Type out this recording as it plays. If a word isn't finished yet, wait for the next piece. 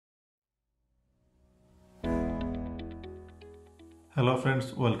Hello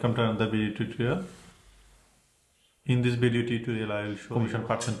friends, welcome to another video tutorial. In this video tutorial I will show commission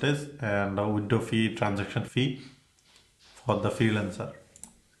percentage and window fee, transaction fee for the freelancer.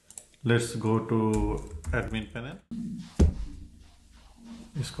 Let's go to admin panel,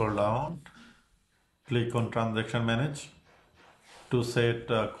 scroll down, click on transaction manage. To set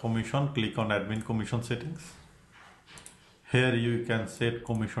commission, click on admin commission settings. Here you can set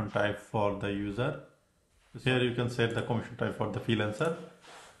commission type for the user. Here you can set the commission type for the freelancer.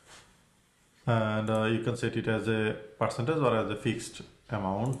 And you can set it as a percentage or as a fixed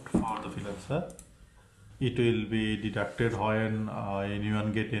amount for the freelancer. It will be deducted when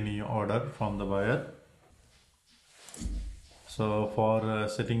anyone get any order from the buyer. So for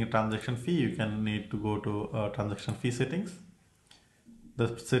setting a transaction fee, you can need to go to transaction fee settings.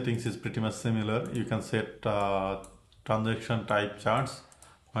 The settings is pretty much similar. You can set transaction type charts.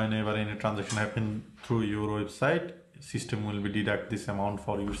 Whenever any transaction happen through your website, system will be deduct this amount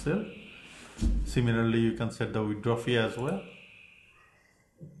for yourself. Similarly, you can set the withdraw fee as well.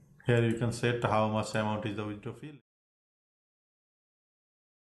 Here you can set how much amount is the withdraw fee.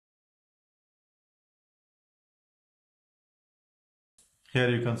 Here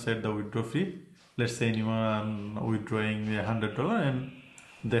you can set the withdraw fee. Let's say anyone withdrawing $100 and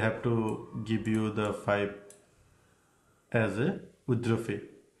they have to give you the 5 as a withdraw fee.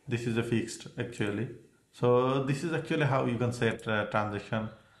 This is a fixed actually. So this is actually how you can set transaction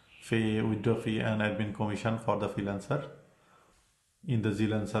fee, withdraw fee and admin commission for the freelancer in the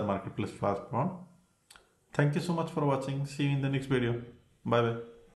Xilancer Marketplace Platform. Thank you so much for watching. See you in the next video. Bye bye.